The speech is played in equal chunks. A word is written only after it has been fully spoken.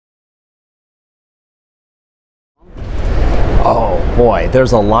Boy,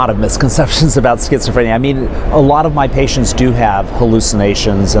 there's a lot of misconceptions about schizophrenia. I mean, a lot of my patients do have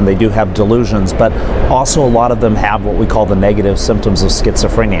hallucinations and they do have delusions, but also a lot of them have what we call the negative symptoms of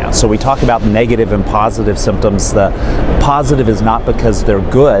schizophrenia. So we talk about negative and positive symptoms. The positive is not because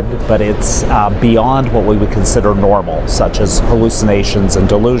they're good, but it's beyond what we would consider normal, such as hallucinations and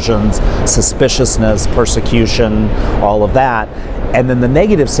delusions, suspiciousness, persecution, all of that. And then the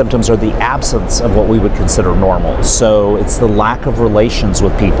negative symptoms are the absence of what we would consider normal. So it's the lack of relations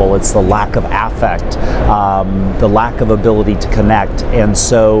with people, it's the lack of affect, the lack of ability to connect. And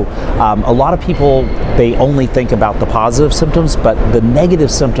so a lot of people, they only think about the positive symptoms, but the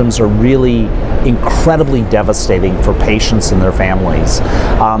negative symptoms are really incredibly devastating for patients and their families.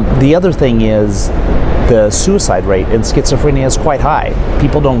 The other thing is, the suicide rate in schizophrenia is quite high.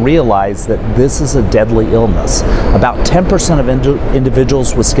 People don't realize that this is a deadly illness. About 10% of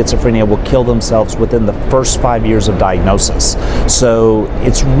individuals with schizophrenia will kill themselves within the first 5 years of diagnosis. So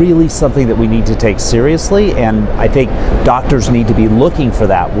it's really something that we need to take seriously, and I think doctors need to be looking for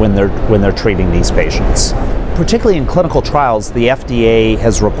that when they're treating these patients. Particularly in clinical trials, the FDA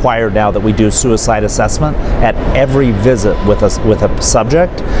has required now that we do suicide assessment at every visit with a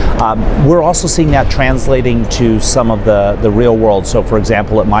subject. We're also seeing that translating to some of the real world. So for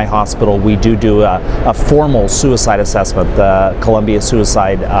example, at my hospital, we do a formal suicide assessment, the Columbia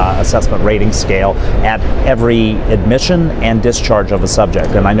Suicide Assessment Rating Scale, at every admission and discharge of a subject.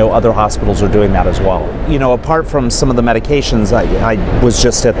 And I know other hospitals are doing that as well. You know, apart from some of the medications, I was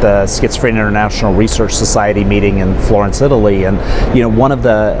just at the Schizophrenia International Research Society meeting in Florence, Italy, and you know,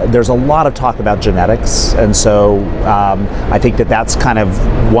 there's a lot of talk about genetics, and so I think that's kind of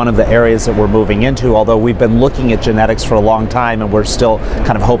one of the areas that we're moving into, although we've been looking at genetics for a long time and we're still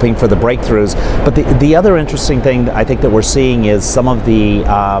kind of hoping for the breakthroughs. But the other interesting thing I think that we're seeing is some of the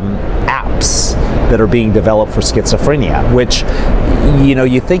apps that are being developed for schizophrenia, which, you know,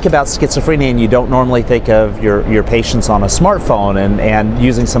 you think about schizophrenia and you don't normally think of your patients on a smartphone and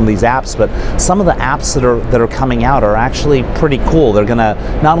using some of these apps, but some of the apps that are coming out are actually pretty cool. They're going to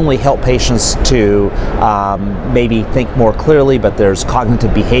not only help patients to maybe think more clearly, but there's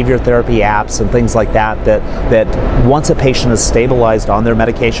cognitive behavior therapy apps and things like that once a patient is stabilized on their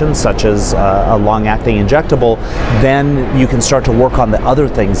medication, such as a long-acting injectable, then you can start to work on the other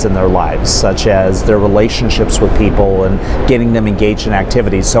things in their lives, such as their relationships with people and getting them engaged in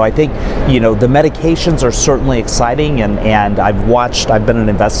activities. So I think, you know, the medications are certainly exciting, and I've been an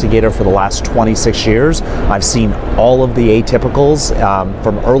investigator for the last 26 years. I've seen all of the atypicals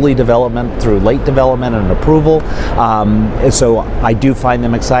from early development through late development and approval. So I do find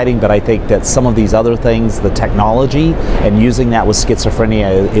them exciting, but I think that some of these other things, the technology and using that with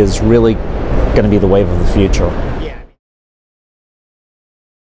schizophrenia, is really going to be the wave of the future.